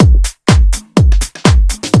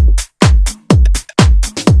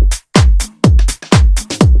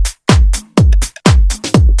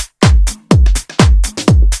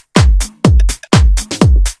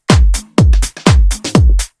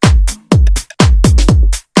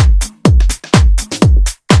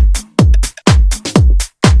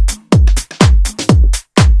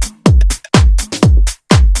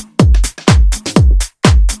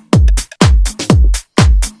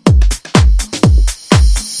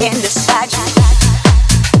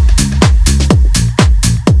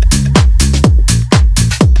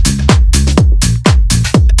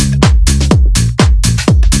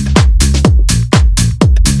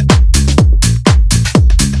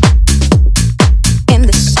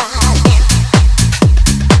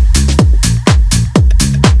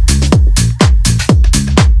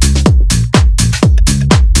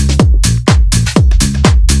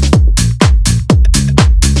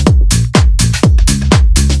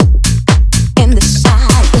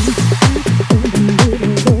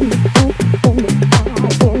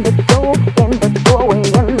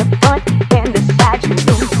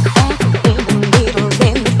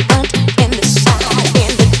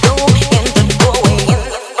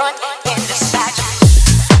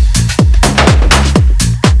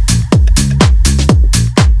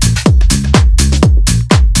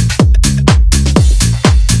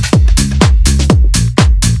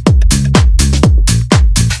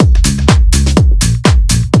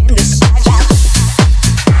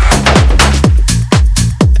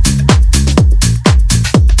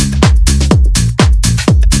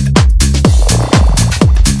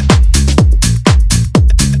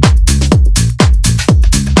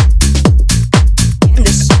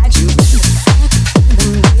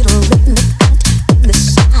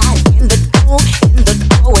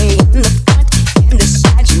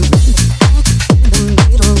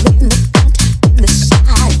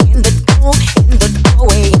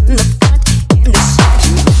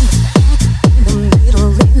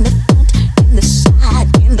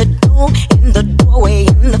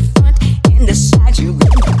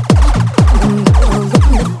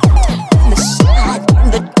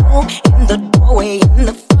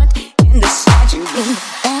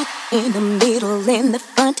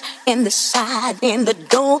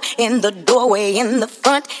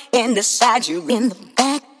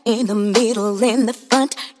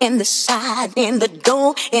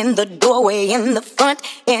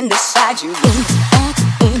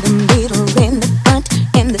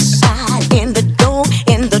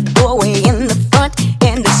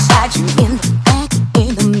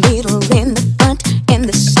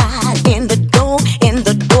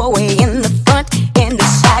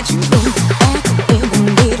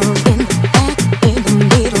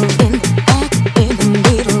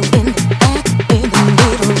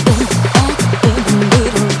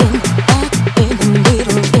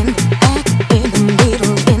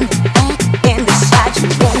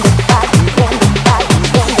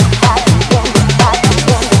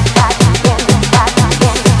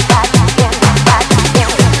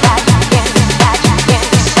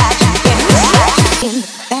In the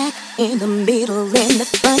back, in the middle, in the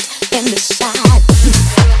front, in the side.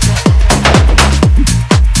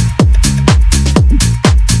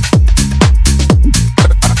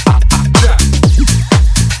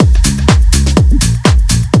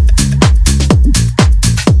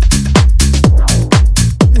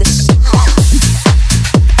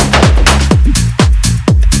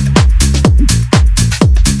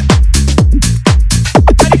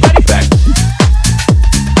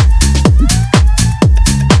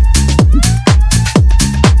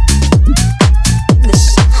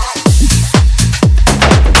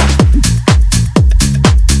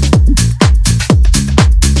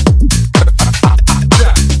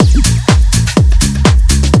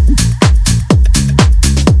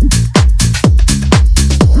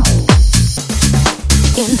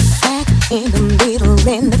 In the middle,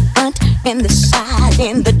 in the front, in the side,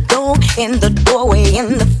 in the door, in the doorway,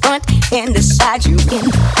 in the front, in the side. You in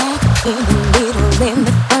the back, in the middle, in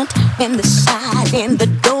the front, in the side, in the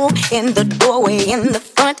door, in the doorway, in the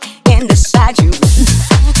front, in the side. You in the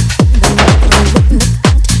back, in the middle, in the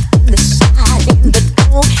front, in the side, in the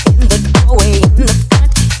door.